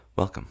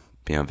Welcome,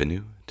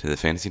 bienvenue to the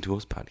Fantasy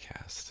Tools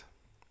Podcast.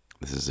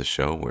 This is a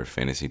show where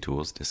fantasy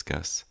tools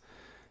discuss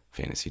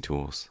fantasy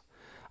tools.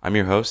 I'm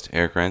your host,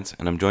 Eric Rentz,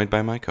 and I'm joined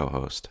by my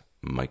co-host,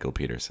 Michael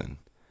Peterson.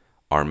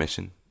 Our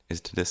mission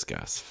is to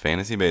discuss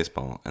fantasy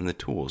baseball and the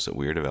tools that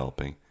we're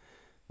developing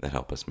that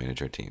help us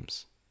manage our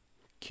teams.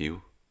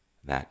 Cue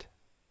that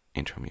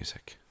intro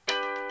music.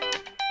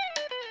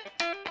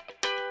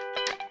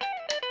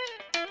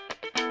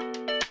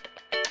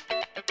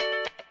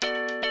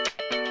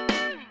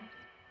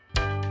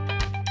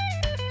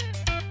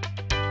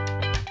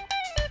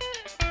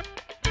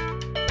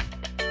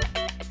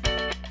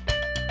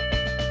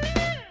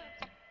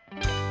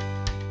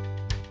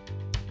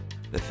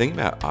 The thing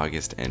about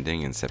August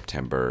ending and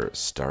September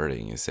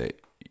starting is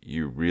that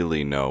you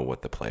really know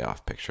what the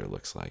playoff picture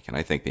looks like. And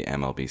I think the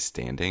MLB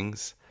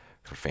standings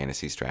for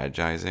fantasy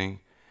strategizing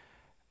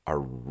are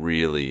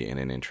really in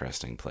an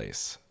interesting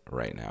place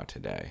right now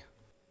today.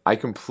 I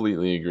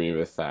completely agree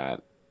with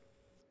that.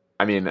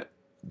 I mean,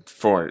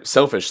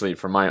 selfishly,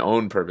 for my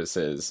own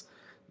purposes,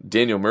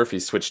 Daniel Murphy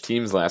switched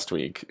teams last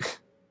week.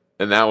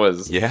 And that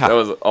was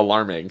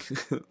alarming.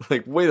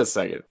 Like, wait a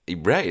second.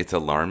 Right, it's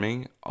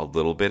alarming, a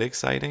little bit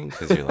exciting,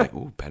 because you're like,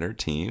 ooh, better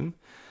team.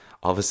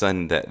 All of a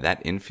sudden, that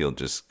infield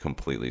just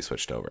completely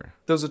switched over.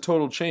 There was a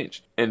total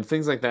change. And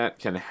things like that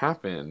can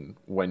happen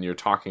when you're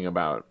talking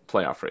about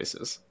playoff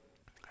races.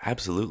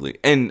 Absolutely.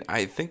 And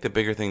I think the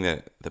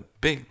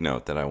big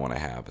note that I want to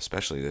have,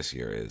 especially this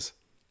year, is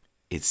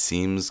it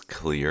seems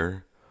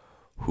clear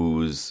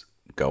who's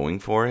going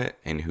for it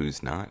and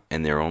who's not.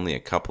 And there are only a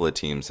couple of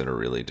teams that are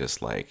really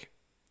just like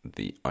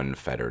the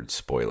unfettered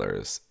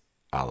spoilers,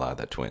 a la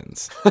the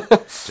Twins.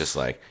 Just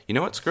like, you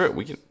know what, screw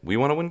it. We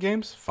want to win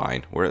games?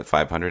 Fine. We're at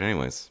 500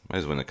 anyways. Might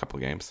as well win a couple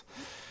of games.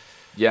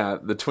 Yeah,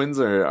 the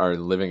Twins are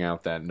living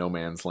out that no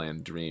man's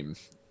land dream.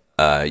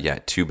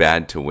 Too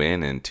bad to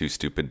win and too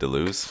stupid to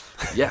lose.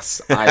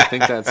 Yes, I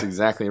think that's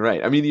exactly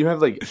right. I mean, you have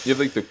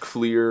the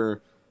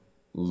clear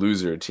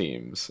loser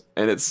teams,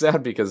 and it's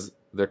sad because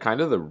they're kind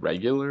of the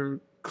regular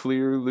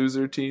clear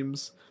loser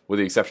teams, with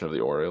the exception of the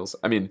Orioles.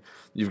 I mean,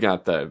 you've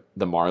got the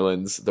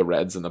Marlins, the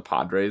Reds, and the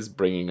Padres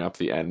bringing up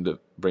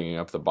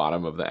the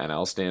bottom of the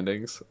NL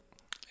standings.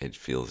 It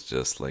feels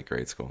just like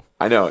grade school.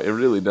 I know, it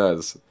really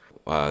does.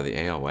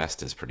 The AL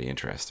West is pretty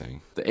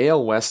interesting. The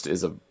AL West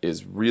is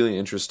really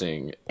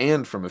interesting,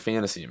 and from a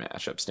fantasy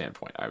matchup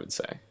standpoint, I would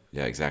say.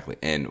 Yeah, exactly.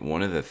 And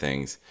one of the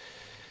things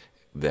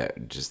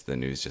that just the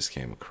news just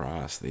came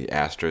across, the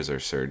Astros are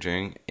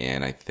surging,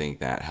 and I think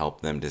that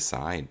helped them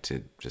decide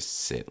to just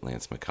sit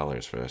Lance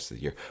McCullers for the rest of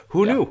the year.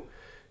 Who knew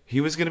he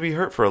was going to be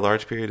hurt for a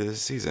large period of the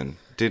season?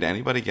 Did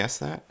anybody guess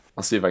that?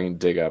 I'll see if I can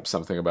dig up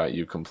something about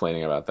you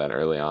complaining about that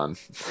early on.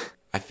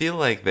 I feel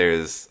like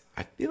there's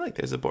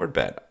a board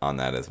bet on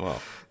that as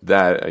well.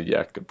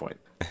 Good point.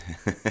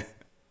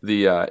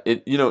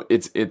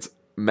 It's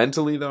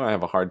mentally though, I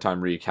have a hard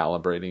time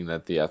recalibrating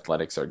that the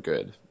Athletics are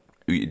good.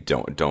 You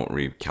don't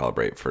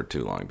recalibrate for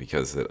too long,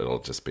 because it'll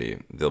just be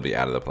they'll be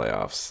out of the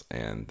playoffs,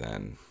 and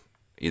then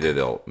either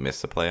they'll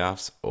miss the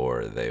playoffs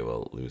or they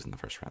will lose in the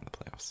first round of the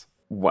playoffs.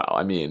 Well,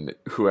 I mean,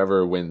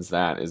 whoever wins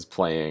that is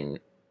playing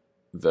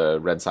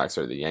the Red Sox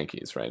or the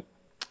Yankees, right?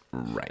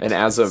 Right. And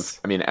as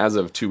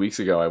of 2 weeks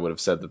ago, I would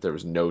have said that there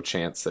was no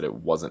chance that it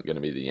wasn't going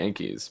to be the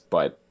Yankees.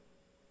 But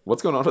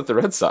what's going on with the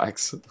Red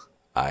Sox?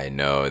 I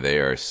know they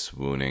are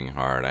swooning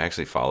hard. I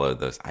actually followed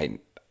those.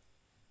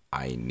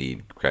 I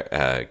need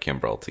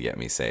Kimbrel to get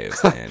me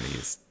saves, and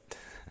he's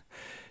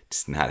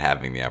just not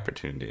having the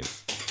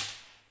opportunities.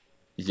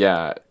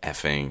 Yeah,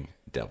 effing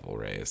Devil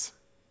Rays.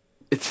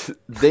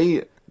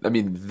 They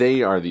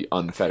are the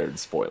unfettered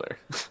spoiler.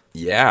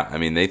 Yeah, I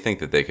mean, they think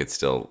that they could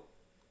still.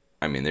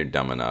 I mean, they're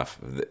dumb enough.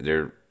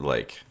 They're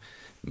like,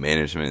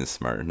 management is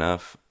smart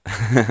enough,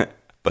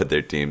 but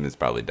their team is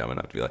probably dumb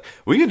enough to be like,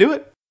 we can do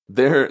it.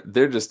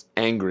 They're just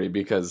angry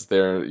because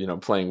they're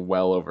playing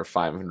well over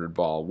 500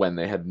 ball when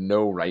they had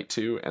no right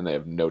to, and they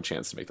have no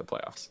chance to make the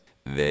playoffs.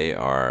 They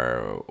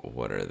are,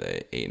 what are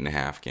they,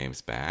 8.5 games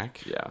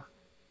back?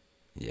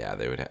 Yeah,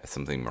 they would have,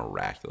 something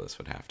miraculous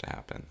would have to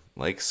happen,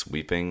 like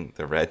sweeping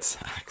the Red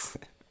Sox.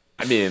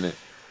 I mean,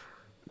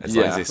 as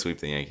long as they sweep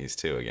the Yankees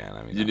too again.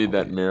 I mean, you need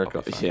that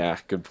miracle. Yeah,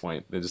 good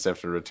point. They just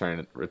have to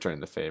return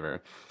the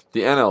favor.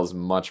 The NL is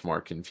much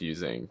more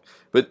confusing,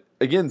 but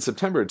again,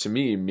 September to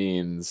me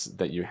means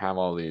that you have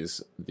all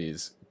these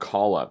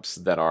call-ups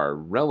that are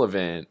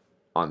relevant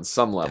on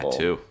some level, that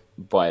too,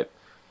 but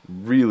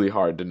really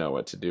hard to know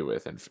what to do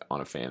with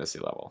on a fantasy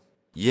level.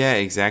 Yeah,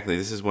 exactly.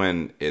 This is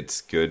when it's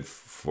good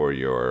for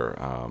your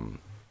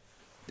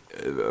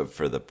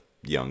for the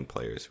young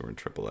players who are in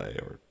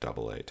AAA or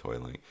AA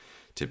toiling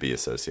to be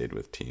associated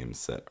with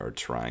teams that are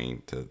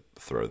trying to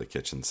throw the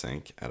kitchen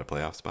sink at a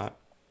playoff spot.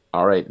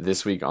 All right,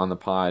 this week on the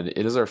pod,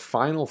 it is our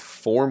final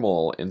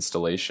formal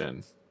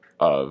installation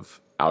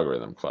of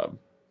Algorithm Club.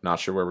 Not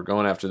sure where we're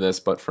going after this,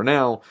 but for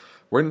now,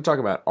 we're going to talk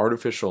about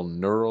artificial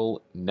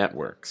neural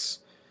networks.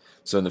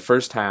 So in the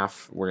first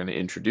half, we're going to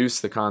introduce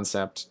the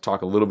concept,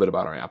 talk a little bit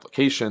about our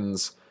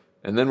applications,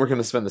 And then we're going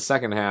to spend the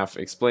second half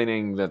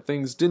explaining that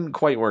things didn't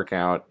quite work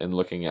out and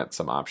looking at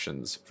some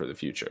options for the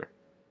future.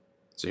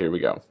 So here we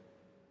go.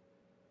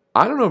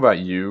 I don't know about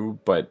you,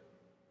 but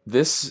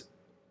this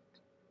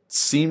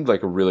seemed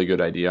like a really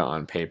good idea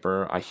on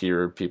paper. I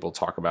hear people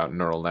talk about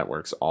neural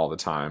networks all the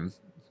time,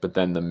 but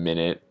then the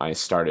minute I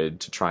started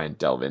to try and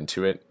delve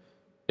into it,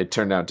 it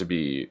turned out to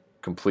be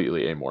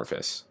completely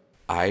amorphous.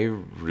 I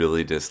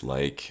really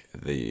dislike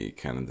the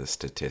kind of the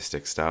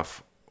statistic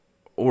stuff,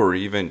 or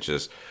even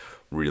just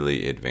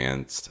really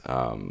advanced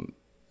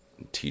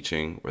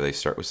teaching where they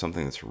start with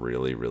something that's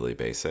really, really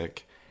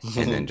basic,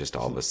 and then just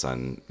all of a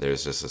sudden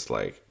there's just this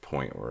like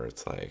point where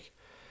it's like,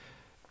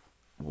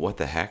 what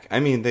the heck? I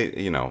mean,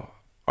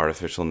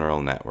 artificial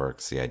neural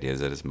networks, the idea is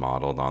that it's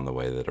modeled on the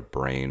way that a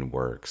brain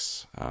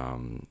works,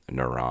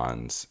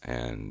 neurons,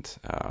 and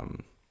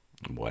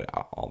what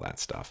all that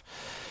stuff.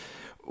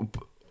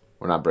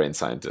 We're not brain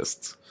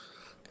scientists.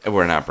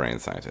 We're not brain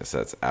scientists.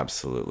 That's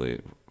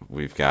absolutely.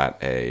 We've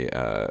got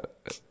an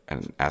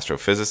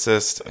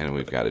astrophysicist and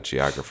we've got a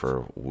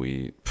geographer.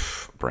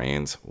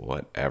 Brains,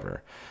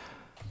 whatever.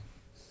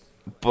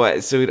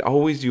 But so you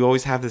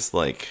always have this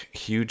like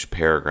huge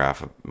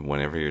paragraph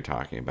whenever you're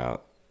talking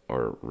about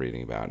or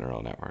reading about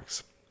neural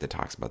networks that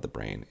talks about the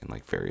brain in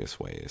like various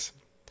ways.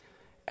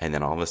 And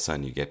then all of a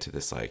sudden you get to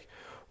this like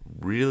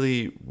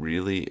really,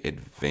 really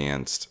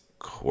advanced,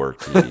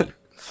 quirky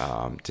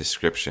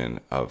description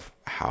of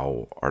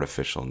how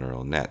artificial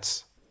neural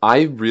nets.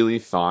 I really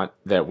thought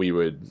that we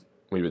would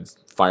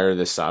fire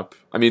this up.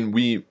 I mean,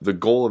 the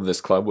goal of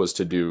this club was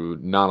to do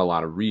not a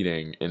lot of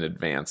reading in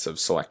advance of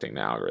selecting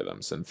the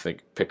algorithms and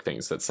pick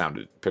ones that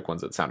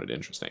sounded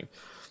interesting.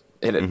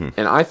 And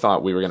I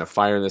thought we were going to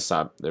fire this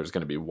up. There was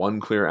going to be one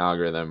clear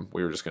algorithm.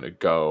 We were just going to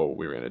go.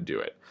 We were going to do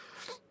it.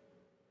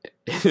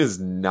 That is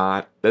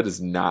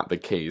not the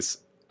case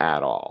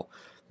at all.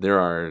 There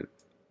are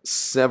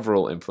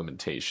several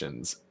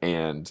implementations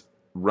and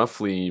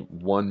roughly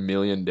 1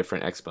 million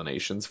different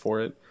explanations for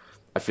it.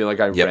 I feel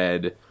like I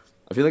read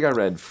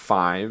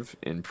 5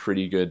 in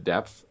pretty good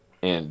depth,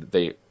 and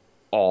they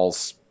all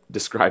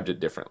described it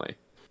differently.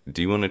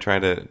 Do you want to try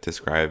to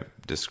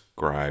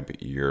describe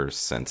your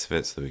sense of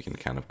it so that we can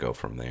kind of go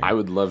from there? I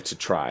would love to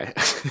try.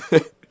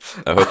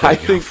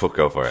 Okay,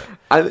 go for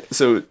it.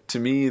 So to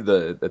me, at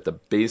the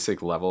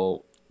basic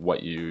level,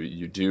 what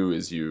you do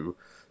is you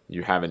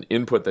have an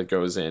input that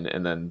goes in,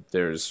 and then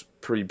there's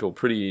people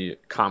pretty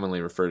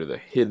commonly refer to the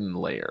hidden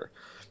layer.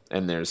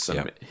 And there's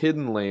some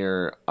hidden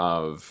layer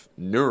of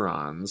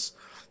neurons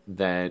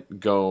that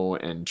go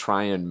and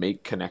try and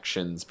make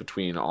connections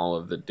between all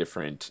of the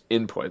different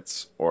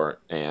inputs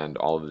and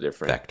all of the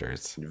different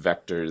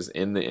vectors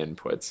in the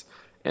inputs.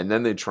 And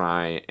then they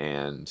try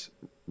and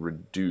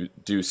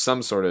do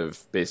some sort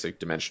of basic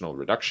dimensional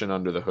reduction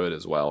under the hood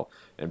as well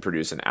and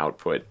produce an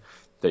output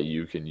that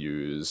you can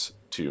use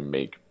to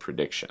make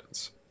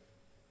predictions.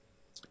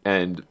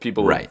 And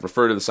people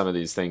refer to some of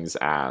these things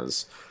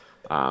as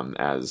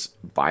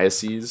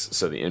biases.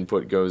 So the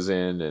input goes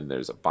in and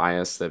there's a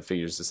bias that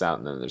figures this out,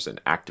 and then there's an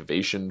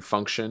activation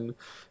function,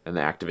 and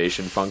the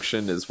activation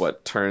function is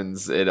what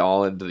turns it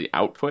all into the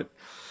output.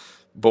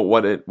 But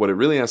what it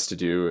really has to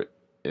do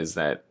is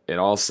that it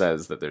all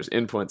says that there's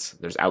inputs,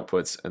 there's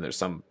outputs, and there's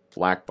some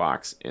black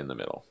box in the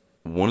middle.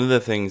 Two of the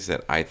things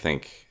that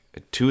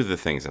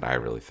I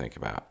really think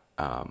about,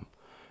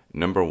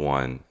 number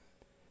one,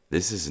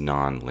 this is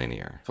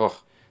non-linear.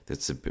 Oh.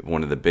 That's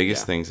one of the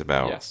biggest things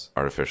about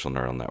artificial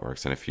neural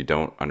networks. And if you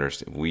don't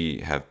understand, we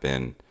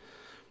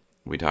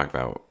talk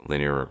about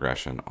linear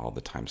regression all the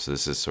time. So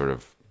this is sort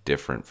of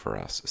different for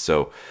us.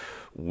 So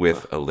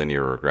with a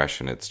linear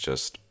regression, it's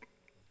just,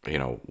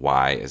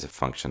 y is a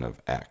function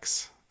of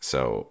x.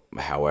 So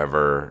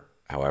however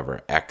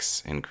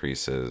x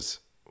increases,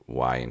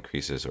 y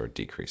increases or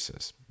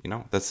decreases.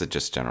 That's the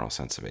just general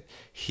sense of it.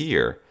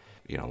 Here,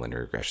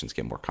 linear regressions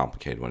get more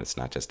complicated when it's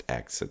not just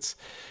x, it's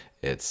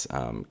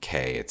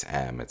k, it's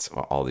m, it's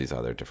all these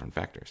other different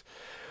vectors.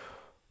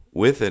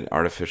 With an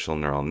artificial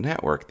neural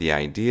network, the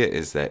idea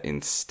is that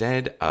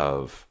instead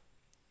of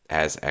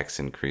as x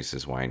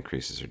increases, y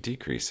increases or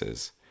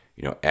decreases,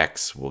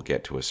 x will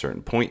get to a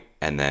certain point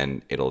and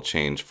then it'll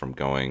change from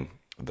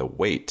the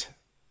weight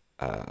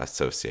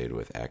associated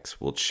with x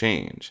will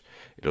change.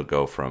 It'll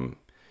go from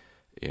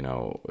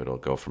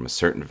a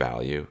certain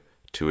value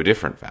to a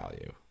different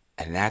value.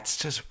 And that's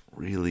just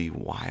really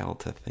wild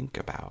to think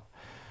about.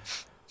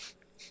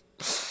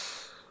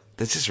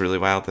 That's just really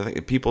wild to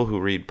think. People who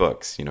read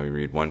books, you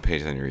read one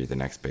page, then you read the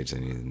next page,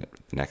 then you read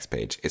the next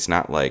page. It's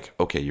not like,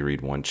 okay, you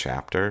read one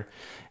chapter,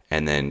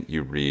 and then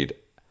you read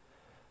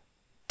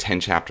 10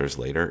 chapters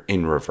later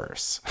in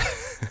reverse.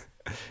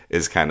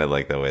 Is kind of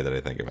like the way that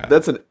I think about it.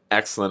 That's an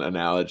excellent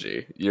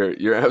analogy.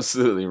 You're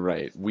absolutely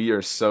right. We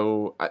are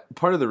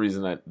part of the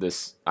reason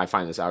that I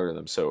find this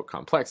algorithm so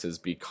complex is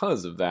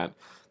because of that,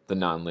 the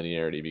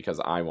non-linearity, because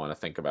I want to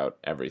think about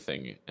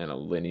everything in a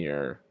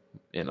linear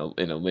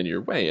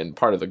way, and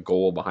part of the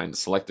goal behind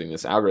selecting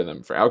this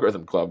algorithm for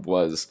Algorithm Club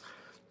was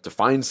to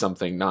find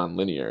something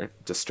non-linear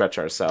to stretch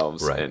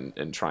ourselves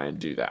and try and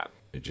do that.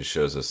 It just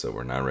shows us that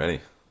we're not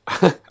ready.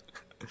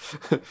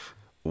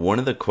 One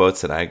of the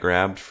quotes that I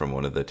grabbed from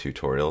one of the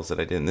tutorials that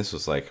I did, and this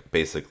was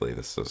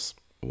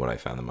what I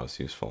found the most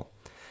useful.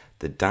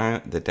 The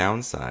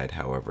downside,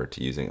 however,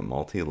 to using a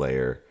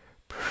multi-layer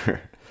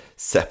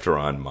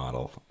perceptron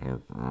model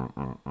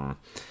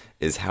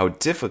is how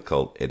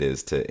difficult it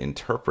is to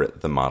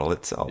interpret the model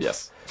itself.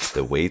 Yes.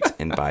 The weights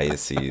and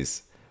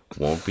biases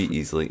won't be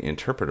easily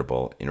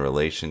interpretable in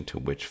relation to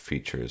which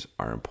features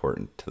are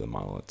important to the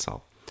model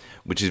itself,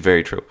 which is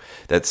very true.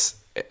 That's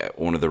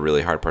one of the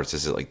really hard parts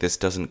is that, like, this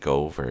doesn't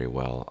go very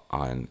well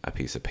on a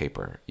piece of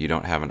paper. You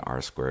don't have an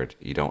R squared.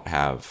 You don't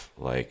have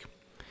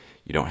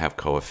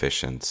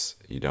coefficients.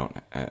 You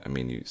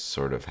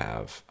sort of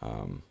have,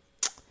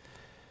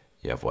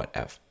 you have what,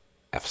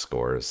 F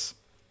scores,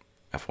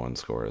 F1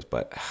 scores,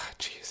 but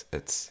geez,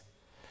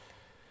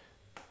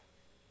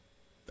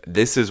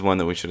 this is one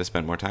that we should have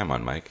spent more time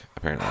on, Mike,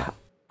 apparently.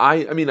 I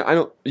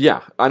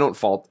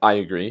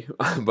agree,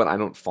 but I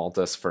don't fault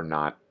us for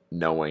not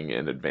knowing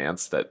in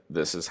advance that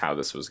this is how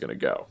this was going to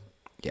go.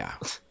 Yeah.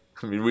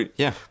 I mean,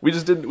 we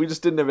just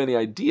didn't have any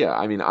idea.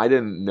 I mean, I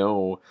didn't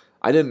know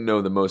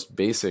the most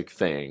basic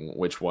thing,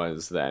 which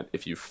was that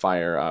if you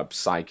fire up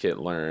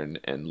scikit-learn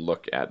and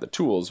look at the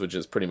tools, which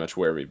is pretty much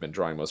where we've been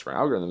drawing most of our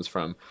algorithms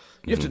from,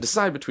 you have to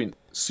decide between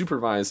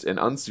supervised and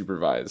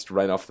unsupervised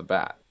right off the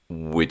bat.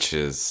 Which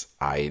is,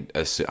 I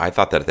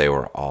thought that they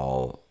were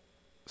all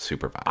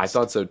supervised. I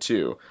thought so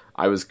too.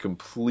 I was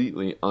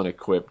completely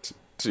unequipped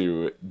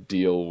to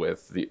deal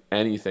with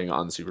anything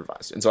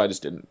unsupervised, and so I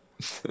just didn't.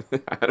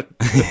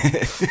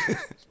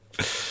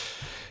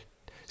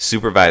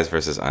 Supervised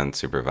versus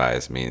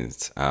unsupervised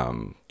means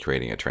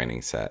creating a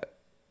training set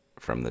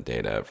from the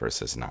data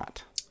versus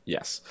not.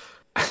 Yes.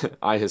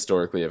 I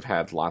historically have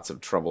had lots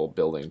of trouble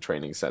building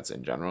training sets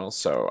in general,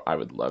 so I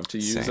would love to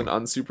use an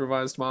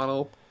unsupervised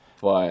model,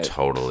 but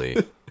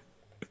totally.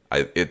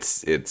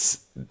 It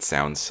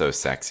sounds so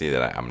sexy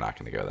that I'm not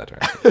going to go that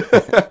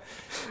direction.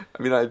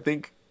 I mean, I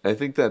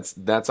think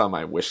that's on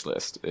my wish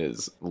list,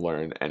 is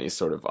learn any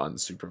sort of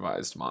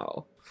unsupervised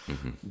model.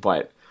 Mm-hmm.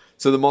 But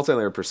so the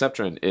multi-layer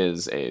perceptron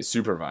is a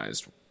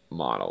supervised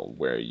model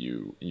where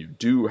you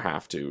do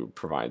have to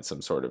provide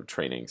some sort of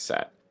training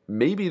set.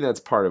 Maybe that's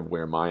part of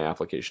where my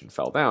application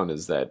fell down,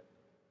 is that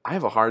I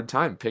have a hard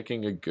time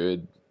picking a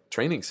good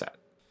training set.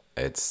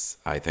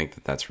 I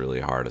think that's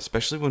really hard,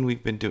 especially when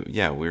we've been doing,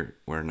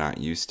 we're not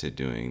used to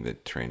doing the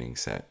training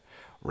set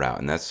route.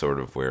 And that's sort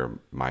of where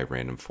my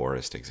random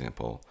forest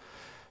example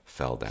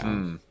fell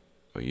down.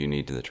 Well, you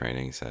need the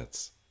training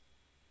sets.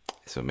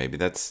 So maybe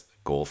that's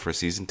goal for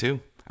season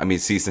 2. I mean,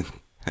 season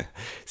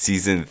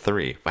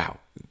 3. Wow.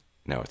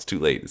 No, it's too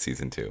late. It's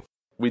season 2.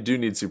 We do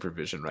need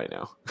supervision right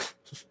now.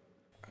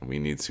 We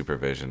need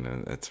supervision,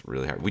 and it's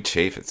really hard. We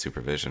chafe at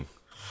supervision.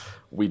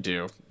 We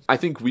do. I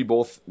think we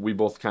both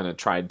kind of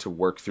tried to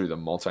work through the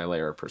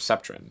multi-layer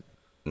perceptron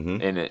in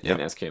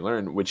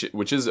sklearn,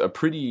 which is a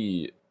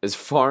pretty, as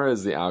far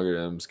as the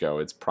algorithms go,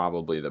 it's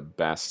probably the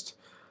best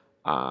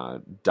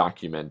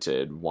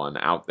documented one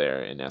out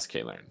there in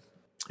sklearn,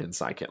 in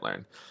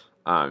scikit-learn.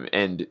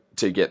 And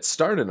to get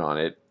started on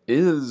it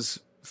is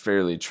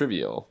fairly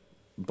trivial,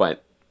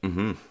 but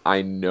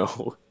I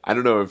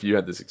don't know if you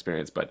had this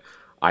experience, but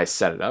I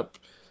set it up.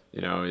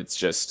 It's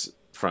just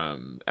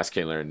from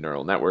sklearn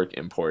neural network,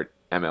 import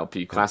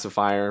MLP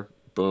classifier,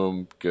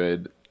 boom,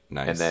 good.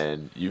 Nice. And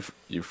then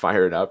you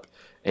fire it up,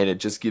 and it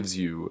just gives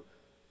you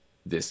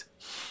this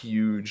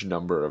huge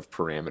number of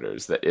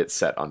parameters that it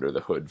set under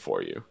the hood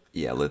for you.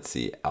 Yeah, let's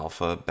see.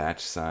 Alpha, batch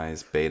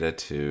size, beta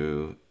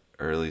 2,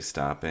 early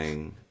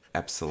stopping,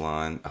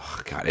 epsilon.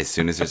 Oh, God, as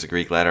soon as there's a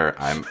Greek letter,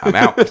 I'm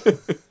out.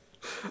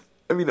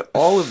 I mean,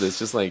 all of this,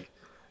 just like,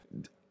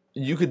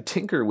 you could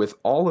tinker with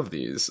all of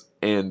these,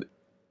 and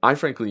I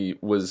frankly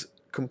was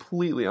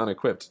completely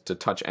unequipped to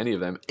touch any of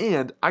them,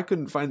 and I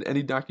couldn't find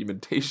any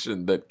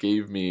documentation that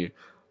gave me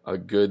a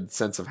good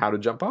sense of how to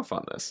jump off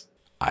on this.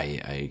 I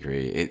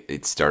agree.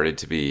 It started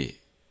to be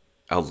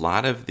a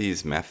lot of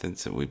these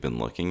methods that we've been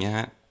looking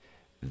at,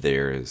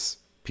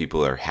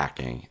 people are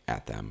hacking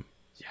at them.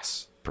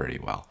 Yes. Pretty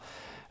well.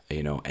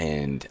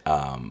 And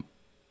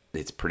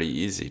it's pretty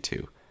easy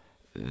to.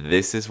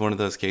 This is one of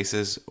those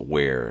cases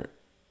where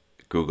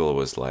Google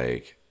was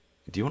like,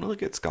 do you want to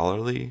look at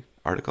scholarly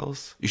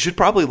articles? You should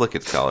probably look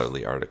at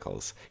scholarly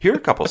articles. Here are a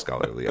couple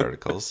scholarly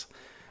articles.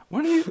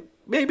 Why don't you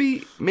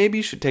maybe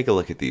you should take a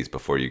look at these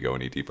before you go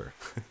any deeper.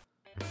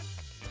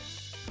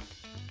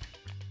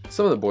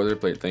 Some of the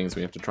boilerplate things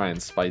we have to try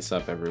and spice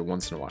up every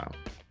once in a while.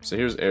 So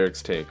here's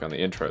Eric's take on the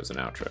intros and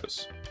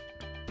outros.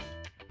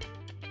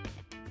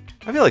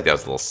 I feel like that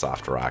was a little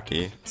soft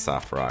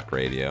rock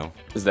radio.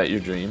 Is that your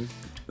dream?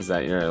 Is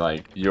that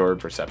your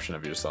perception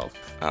of yourself?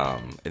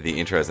 The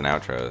intros and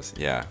outros,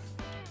 yeah,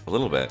 a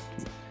little bit.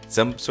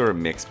 Some sort of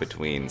mix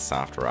between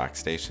soft rock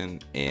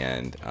station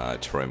and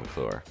Troy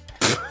McClure.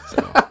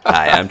 So,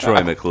 hi, I'm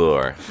Troy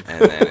McClure,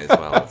 and then as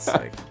well, it's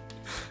like,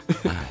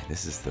 hi,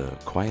 this is the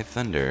Quiet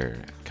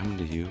Thunder coming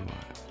to you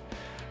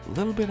a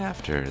little bit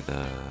after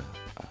the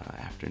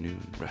afternoon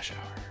rush hour.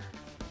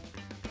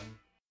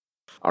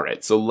 All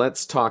right, so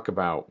let's talk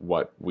about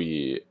what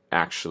we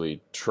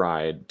actually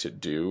tried to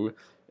do.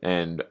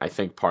 And I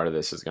think part of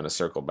this is going to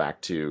circle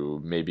back to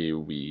maybe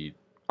we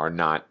are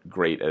not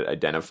great at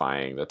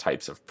identifying the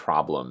types of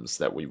problems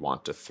that we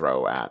want to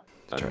throw at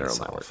a Try to neural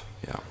network. solve.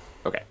 Yeah.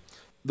 Okay.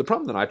 The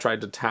problem that I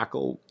tried to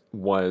tackle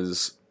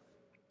was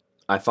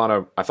I thought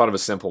of a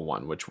simple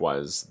one, which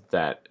was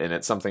that, and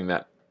it's something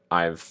that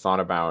I've thought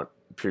about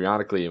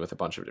periodically with a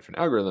bunch of different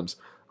algorithms.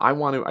 I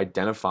want to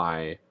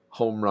identify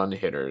home run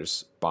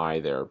hitters by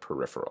their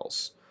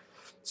peripherals.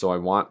 So I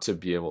want to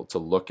be able to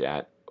look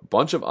at a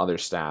bunch of other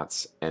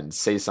stats and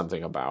say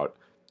something about,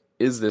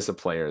 is this a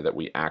player that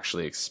we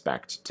actually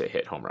expect to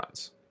hit home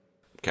runs?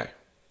 Okay.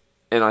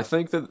 And I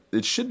think that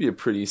it should be a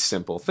pretty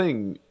simple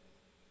thing,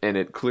 and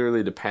it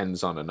clearly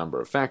depends on a number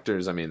of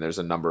factors. I mean, there's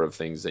a number of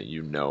things that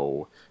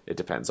it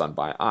depends on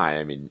by eye.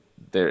 I mean,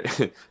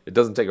 it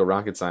doesn't take a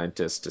rocket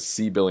scientist to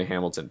see Billy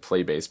Hamilton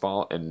play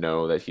baseball and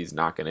know that he's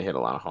not going to hit a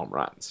lot of home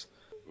runs.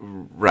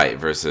 Right.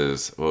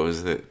 Versus what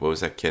was it? What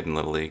was that kid in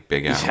Little League?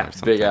 Big Al. Yeah, or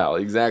something? Big Al,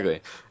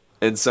 exactly.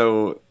 And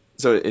so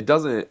it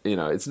doesn't,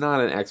 it's not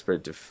an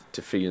expert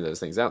to figure those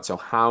things out. So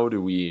how do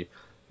we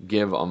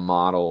give a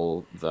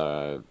model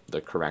the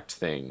correct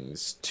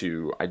things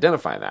to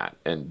identify that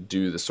and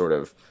do the sort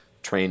of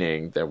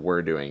training that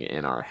we're doing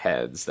in our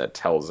heads that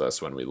tells us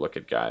when we look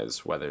at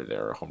guys whether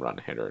they're a home run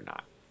hitter or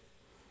not?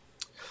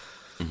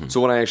 Mm-hmm.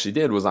 So what I actually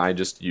did was I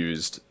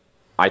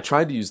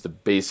tried to use the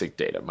basic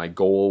data. My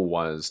goal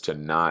was to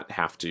not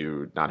have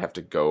to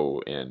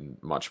go in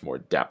much more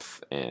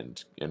depth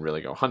and really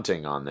go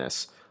hunting on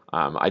this.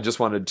 I just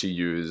wanted to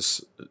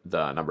use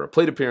the number of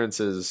plate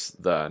appearances,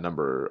 the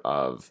number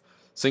of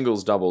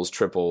singles, doubles,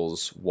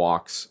 triples,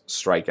 walks,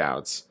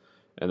 strikeouts,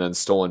 and then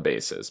stolen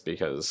bases,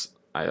 because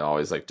I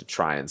always like to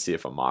try and see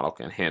if a model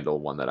can handle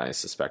one that I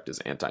suspect is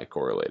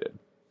anti-correlated.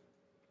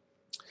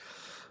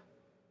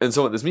 And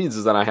so what this means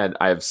is that I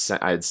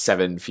had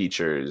 7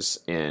 features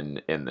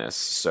in this.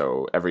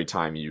 So every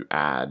time you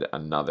add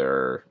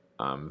another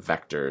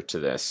vector to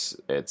this,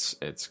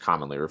 it's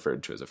commonly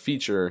referred to as a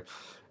feature.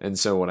 And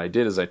so what I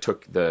did is I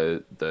took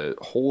the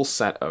whole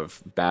set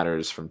of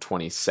batters from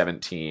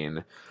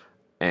 2017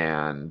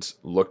 and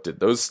looked at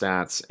those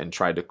stats and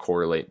tried to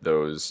correlate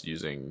those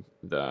using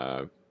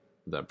the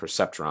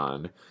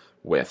perceptron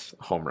with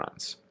home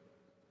runs.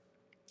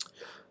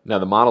 Now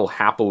the model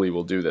happily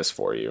will do this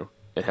for you.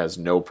 It has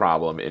no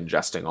problem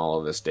ingesting all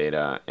of this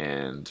data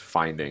and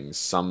finding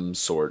some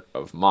sort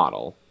of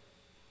model.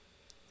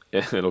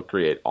 It'll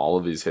create all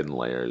of these hidden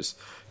layers.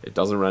 It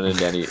doesn't run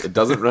into any. It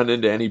doesn't run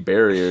into any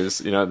barriers.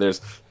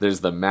 There's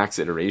the max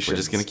iterations. We're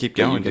just gonna keep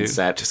going, dude.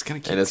 Just gonna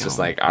keep and it's going. just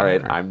like, all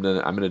right, I'm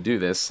gonna do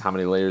this. How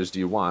many layers do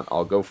you want?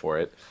 I'll go for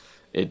it.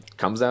 It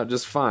comes out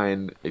just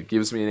fine. It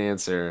gives me an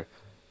answer,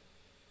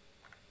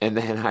 and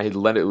then I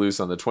let it loose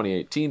on the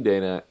 2018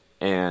 data,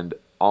 and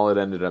all it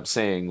ended up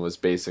saying was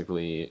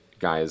basically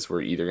guys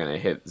were either gonna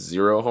hit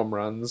 0 home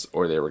runs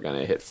or they were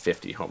gonna hit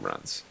 50 home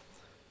runs.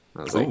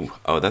 I was like,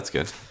 oh, that's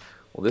good.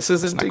 Well, this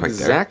isn't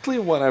exactly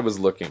what I was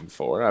looking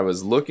for. I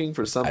was looking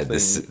for something.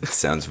 This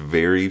sounds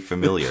very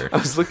familiar. I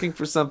was looking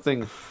for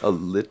something a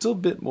little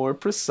bit more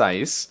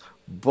precise,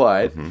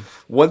 but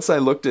once I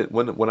looked at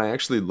when I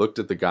actually looked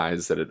at the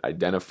guys that it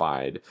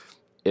identified,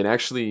 it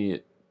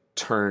actually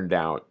turned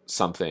out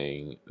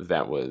something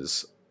that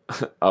was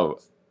a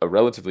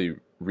relatively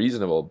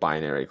reasonable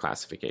binary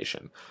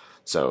classification.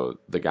 So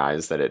the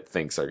guys that it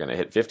thinks are going to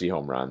hit 50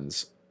 home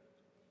runs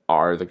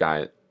are the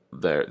guy.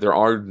 There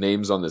are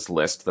names on this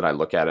list that I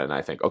look at it and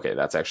I think, okay,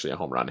 that's actually a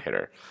home run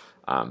hitter.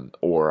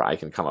 Or I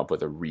can come up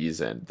with a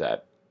reason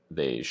that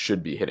they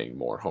should be hitting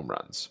more home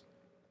runs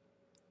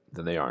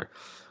than they are.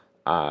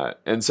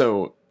 And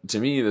so to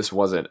me, this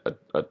wasn't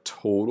a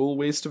total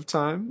waste of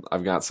time.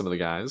 I've got some of the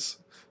guys,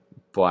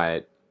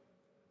 but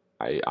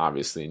I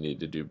obviously need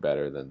to do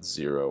better than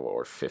 0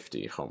 or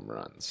 50 home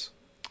runs.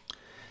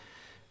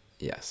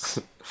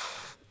 Yes.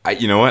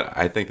 You know what?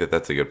 I think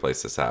that's a good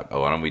place to stop.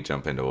 Oh, why don't we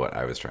jump into what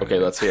I was trying to do?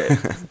 Okay, let's hear it.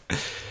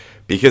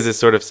 Because it's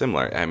sort of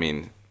similar. I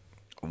mean,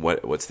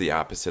 what's the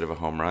opposite of a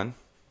home run?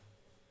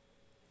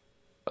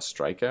 A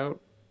strikeout?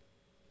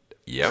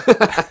 Yep.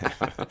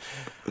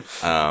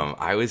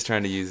 I was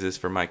trying to use this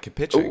for my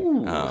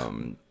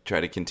pitching.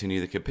 Try to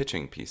continue the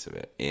pitching piece of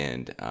it.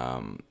 And,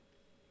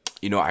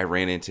 I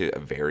ran into a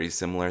very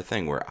similar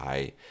thing where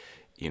I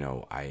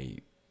got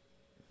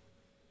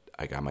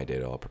my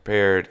data all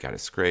prepared, got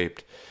it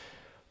scraped.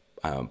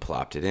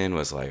 Plopped it in,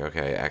 was like,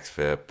 okay,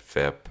 XFIP,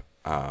 FIP,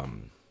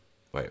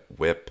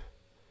 WHIP,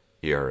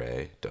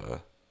 ERA,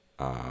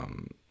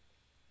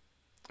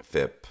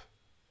 FIP,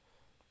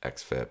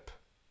 XFIP,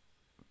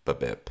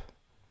 BABIP.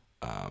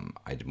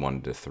 I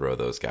wanted to throw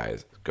those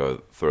guys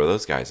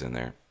in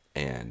there,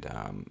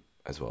 and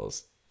as well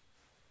as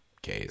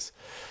Ks.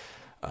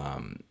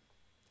 And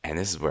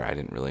this is where I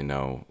didn't really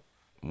know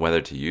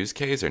whether to use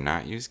Ks or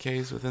not use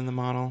Ks within the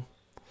model.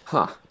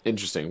 Huh.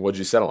 Interesting. What'd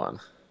you settle on?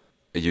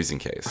 Using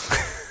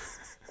Ks.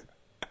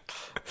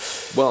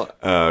 Well,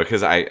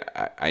 because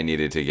I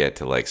needed to get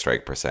to like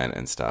strike percent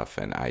and stuff,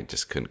 and I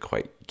just couldn't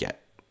quite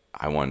get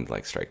I wanted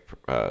like strike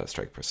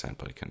percent,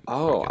 but I couldn't quite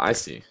Oh, get I there.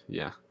 see.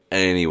 Yeah.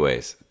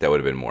 Anyways, that would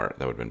have been more.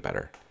 That would have been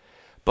better.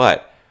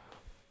 But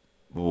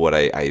what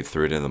I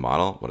threw it into the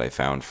model. What I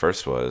found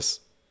first was,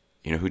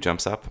 you know who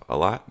jumps up a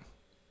lot?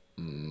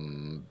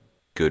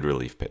 Good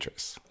relief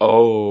pitchers.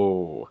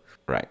 Oh,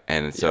 Right.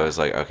 And so I yeah. was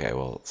like, okay,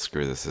 well,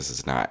 screw this. This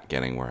is not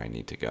getting where I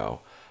need to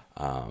go.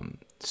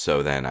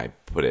 So then I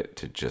put it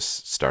to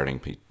just starting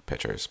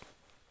pitchers.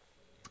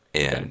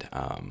 And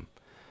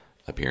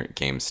apparent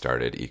games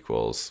started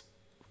equals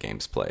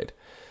games played.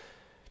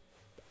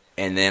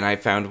 And then I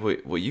found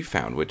what you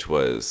found, which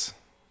was,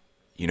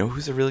 you know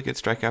who's a really good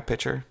strikeout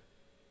pitcher?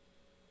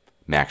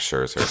 Max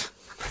Scherzer.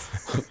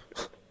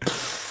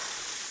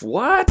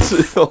 What?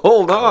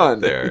 Hold on.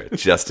 There.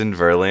 Justin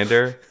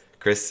Verlander,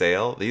 Chris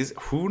Sale. These,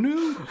 who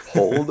knew?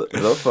 Hold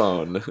the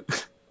phone.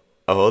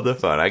 Hold the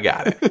phone. I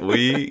got it.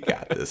 We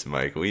got this,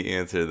 Mike. We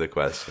answered the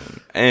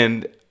question.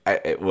 And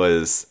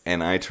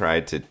I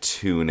tried to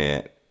tune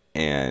it,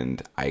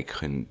 and I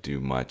couldn't do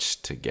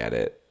much to get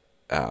it,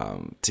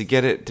 to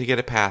get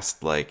it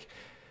past, like,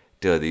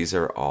 dude, these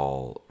are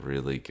all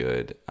really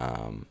good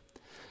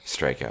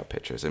strikeout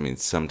pitchers. I mean,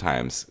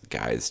 sometimes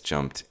guys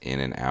jumped in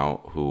and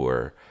out who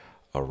were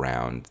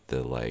around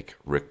the, like,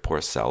 Rick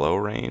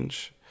Porcello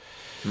range.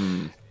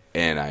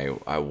 And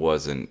I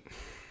wasn't.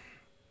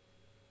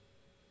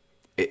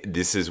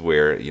 This is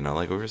where,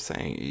 like we were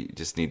saying, you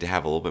just need to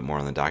have a little bit more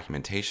on the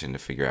documentation to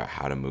figure out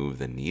how to move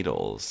the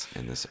needles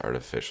in this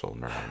artificial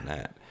neural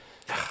net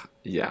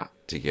Yeah.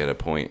 to get a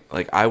point.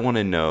 Like, I want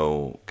to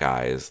know,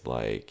 guys,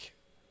 like,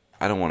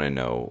 I don't want to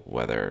know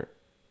whether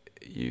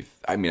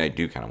I mean, I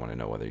do kind of want to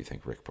know whether you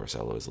think Rick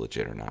Porcello is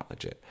legit or not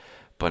legit.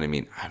 But, I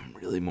mean, I'm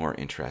really more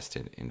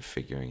interested in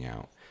figuring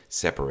out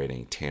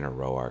separating Tanner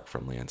Roark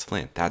from Lance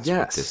Lynn. That's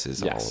what this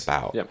is all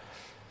about. Yep.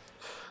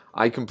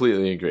 I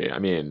completely agree. I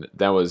mean,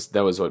 that was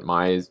what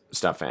my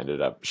stuff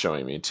ended up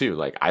showing me too.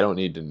 Like, I don't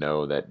need to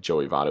know that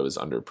Joey Votto is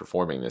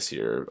underperforming this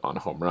year on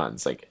home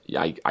runs. Like,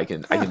 I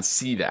can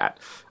see that.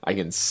 I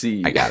can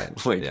see. I got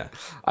it. Like, Yeah.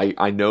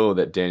 I know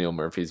that Daniel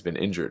Murphy's been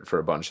injured for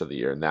a bunch of the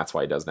year, and that's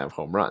why he doesn't have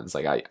home runs.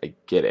 Like, I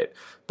get it,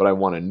 but I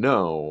want to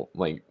know,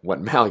 like, what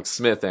Malik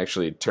Smith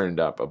actually turned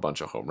up a bunch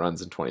of home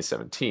runs in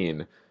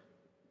 2017.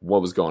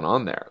 What was going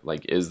on there?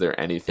 Like, is there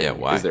anything? Yeah,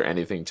 why? Is there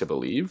anything to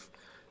believe?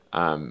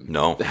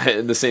 No.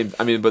 And the same,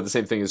 I mean, but the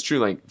same thing is true,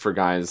 like, for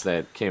guys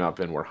that came up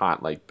and were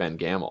hot, like Ben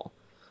Gamel.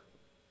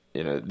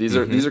 These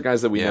are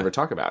guys that we never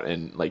talk about.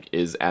 And, like,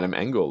 is Adam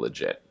Engel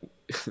legit?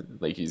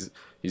 Like, he's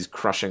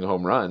crushing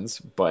home runs,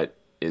 but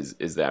is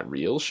that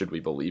real? Should we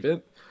believe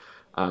it?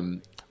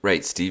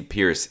 Right, Steve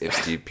Pearce. If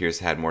Steve Pearce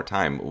had more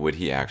time, would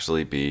he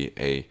actually be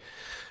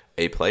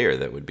a player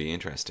that would be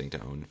interesting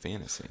to own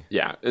fantasy?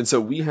 Yeah, and so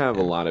we have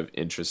a lot of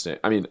interest in.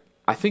 I mean,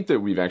 I think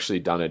that we've actually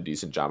done a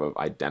decent job of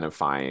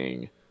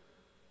identifying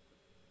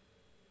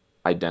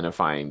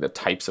the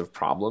types of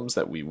problems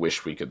that we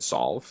wish we could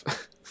solve.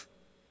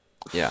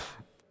 Yeah.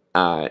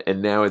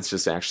 And now it's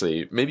just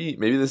actually maybe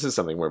this is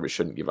something where we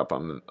shouldn't give up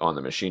on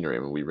the machinery,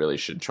 and we really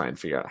should try and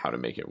figure out how to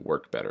make it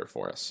work better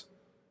for us.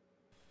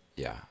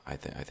 Yeah, I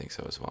think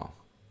so as well.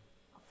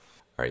 All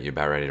right, you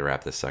about ready to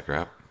wrap this sucker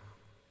up?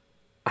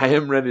 I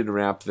am ready to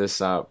wrap this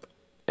up,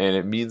 and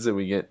it means that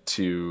we get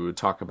to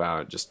talk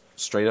about just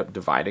straight up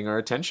dividing our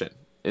attention.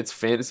 It's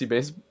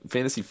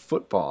fantasy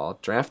football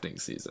drafting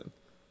season.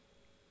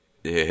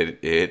 It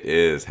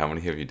is. How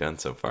many have you done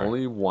so far?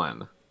 Only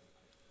one.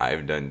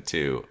 I've done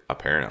 2,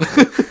 apparently.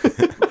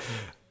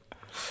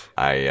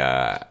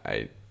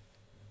 I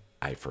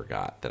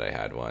forgot that I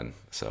had one,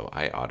 so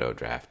I auto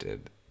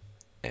drafted,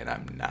 and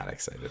I'm not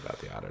excited about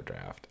the auto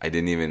draft. I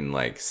didn't even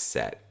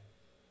set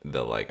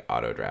the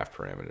auto draft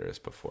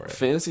parameters before it.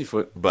 Fantasy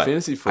football.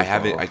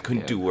 I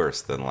couldn't do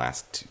worse than the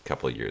last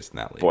couple of years in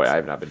that league. Boy, I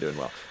have not been doing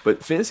well.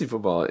 But fantasy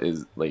football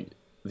is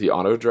the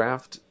auto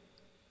draft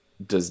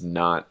does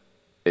not.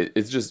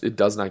 It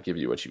does not give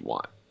you what you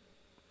want.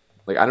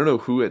 I don't know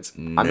who it's.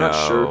 I'm not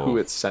sure who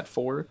it's set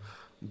for,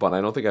 but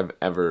I don't think I've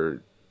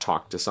ever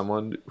talked to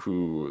someone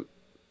who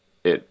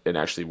it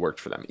actually worked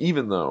for them.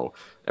 Even though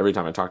every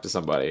time I talk to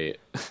somebody,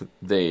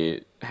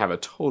 they have a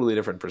totally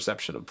different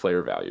perception of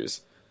player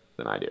values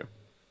than I do.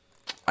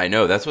 I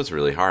know that's what's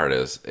really hard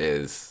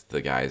is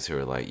the guys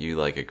who are you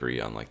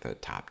agree on the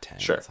top 10.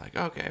 Sure. It's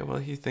okay, well,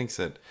 he thinks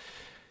that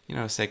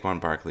Saquon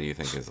Barkley you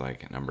think is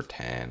number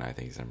 10. I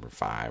think he's number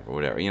 5 or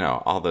whatever.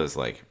 All those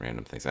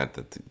random things.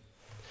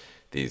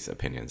 These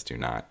opinions do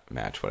not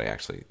match what I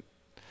actually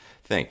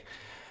think.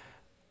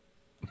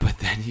 But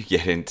then you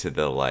get into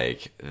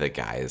the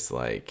guys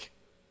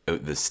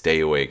the stay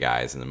away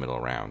guys in the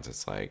middle rounds.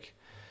 It's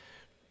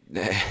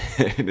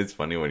and it's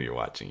funny when you're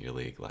watching your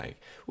league,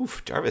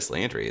 oof, Jarvis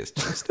Landry is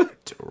just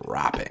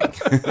dropping.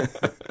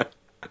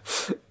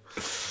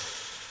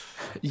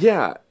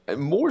 Yeah,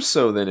 more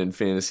so than in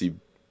fantasy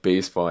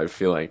baseball. I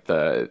feel like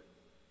the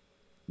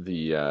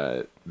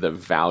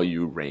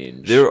value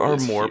range. There are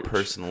is more huge.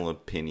 personal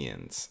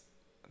opinions.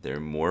 There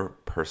are more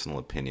personal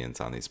opinions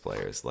on these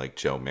players, like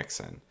Joe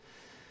Mixon.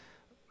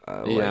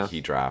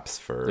 He drops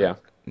for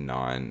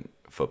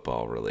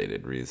non-football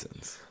related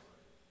reasons.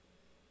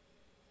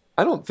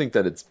 I don't think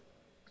that it's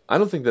I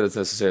don't think that it's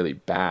necessarily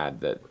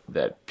bad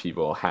that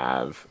people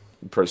have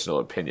personal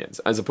opinions,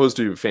 as opposed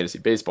to fantasy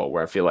baseball,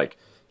 where I feel like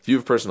if you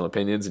have personal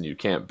opinions and you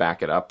can't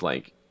back it up,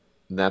 like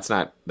that's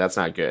not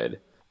good.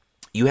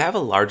 You have a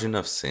large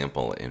enough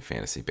sample in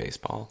fantasy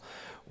baseball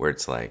where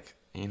it's like,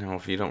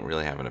 if you don't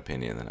really have an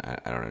opinion, then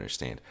I don't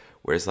understand.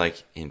 Whereas,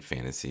 like, in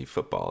fantasy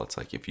football, it's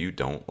like if you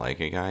don't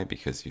like a guy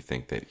because you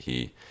think that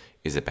he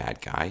is a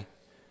bad guy,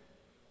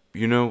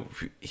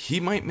 he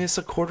might miss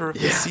a quarter of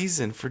the Yeah.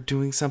 season for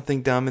doing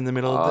something dumb in the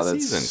middle of Oh, the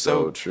that's season.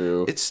 so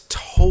true. It's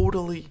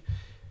totally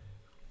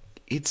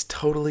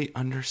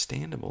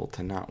understandable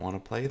to not want to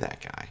play that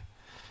guy.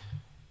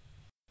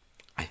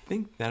 I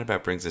think that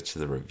about brings it to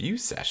the review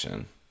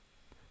session.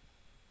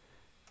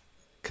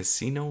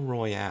 Casino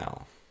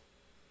Royale.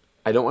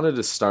 I don't want to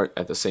just start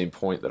at the same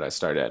point that I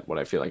start at what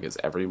I feel like is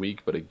every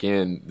week, but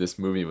again, this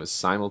movie was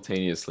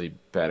simultaneously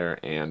better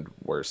and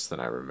worse than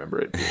I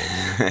remember it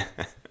being.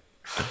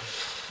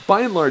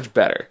 By and large,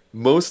 better.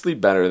 Mostly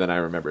better than I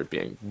remember it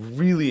being.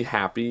 Really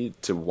happy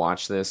to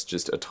watch this.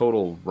 Just a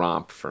total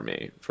romp for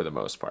me, for the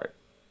most part.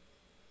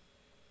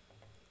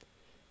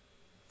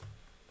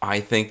 I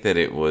think that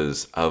it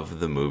was, of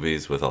the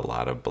movies with a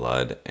lot of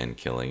blood and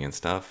killing and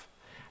stuff,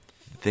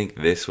 I think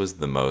this was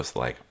the most,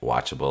 like,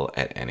 watchable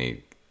at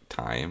any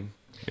time.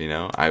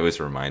 I was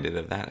reminded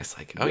of that. It's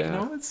like,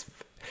 Yeah. it's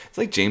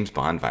like James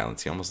Bond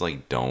violence. You almost,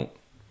 like, don't.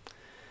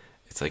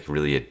 It's like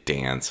really a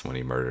dance when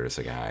he murders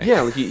a guy.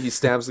 Yeah, like he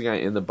stabs the guy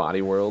in the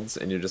body worlds,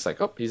 and you're just like,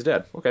 oh, he's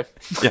dead. Okay.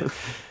 Yeah.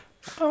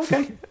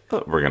 Okay.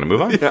 We're gonna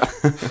move on. Yeah.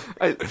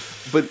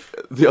 But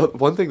the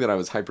one thing that I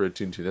was hyper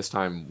attuned to this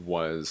time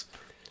was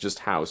just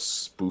how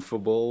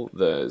spoofable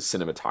the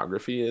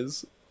cinematography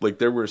is. Like,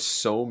 there were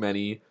so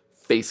many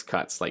face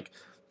cuts, like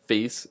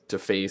face to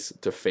face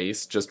to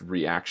face, just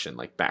reaction,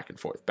 like back and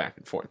forth, back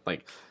and forth.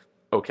 Like,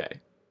 okay,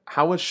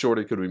 how much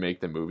shorter could we make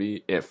the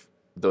movie if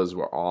those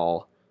were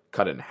all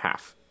cut in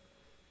half?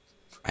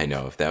 I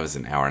know, if that was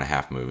an hour and a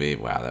half movie,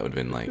 wow, that would have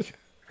been like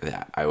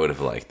that. I would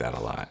have liked that a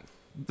lot.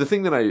 The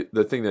thing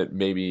that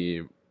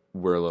maybe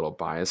we're a little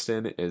biased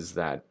in is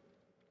that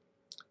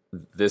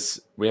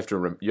you have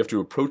to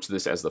approach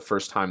this as the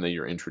first time that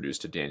you're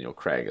introduced to Daniel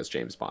Craig as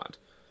James Bond.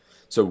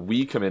 So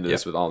we come into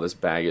this Yep. with all this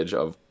baggage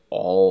of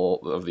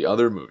all of the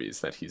other movies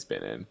that he's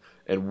been in,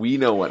 and we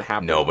know what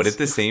happens. No, but at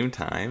the same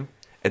time,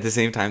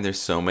 there's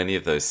so many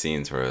of those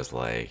scenes where I was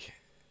like,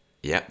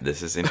 "Yep,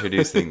 this is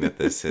introducing that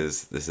this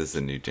is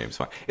the new James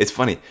Bond." It's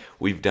funny,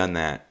 we've done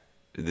that.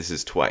 This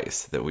is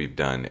twice that we've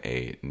done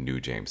a new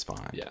James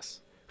Bond. Yes.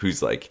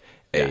 Who's like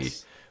a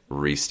Yes.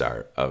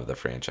 restart of the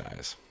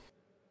franchise.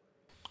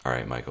 All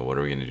right, Michael, what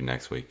are we going to do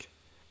next week?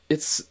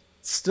 It's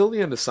still the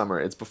end of summer.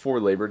 It's before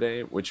Labor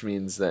Day, which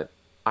means that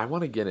I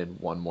want to get in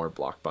one more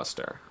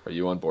blockbuster. Are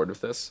you on board with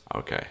this?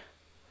 Okay.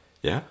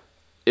 Yeah?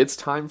 It's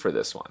time for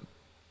this one.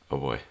 Oh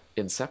boy.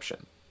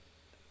 Inception.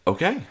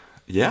 Okay.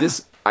 Yeah.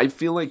 This I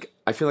feel like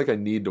I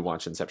need to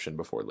watch Inception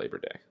before Labor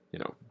Day.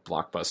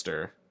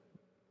 Blockbuster.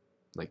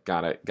 Like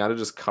gotta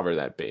just cover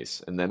that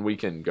base, and then we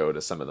can go to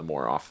some of the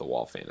more off the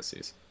wall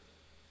fantasies.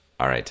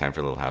 All right, time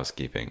for a little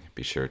housekeeping.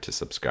 Be sure to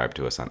subscribe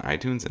to us on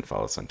iTunes and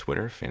follow us on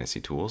Twitter,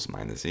 Fantasy Tools,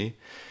 Mind the Z.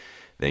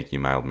 Thank you,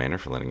 Mild Manner,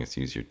 for letting us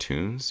use your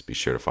tunes. Be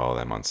sure to follow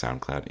them on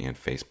SoundCloud and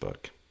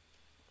Facebook.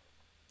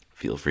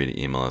 Feel free to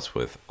email us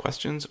with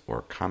questions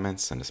or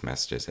comments. Send us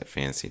messages at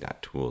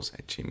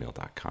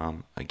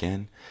fantasy.tools@gmail.com.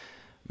 Again,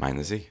 Mind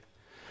the Z.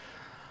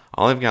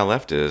 All I've got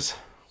left is,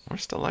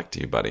 worst of luck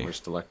to you, buddy.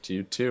 Worst of luck to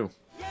you too.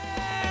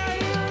 Yeah!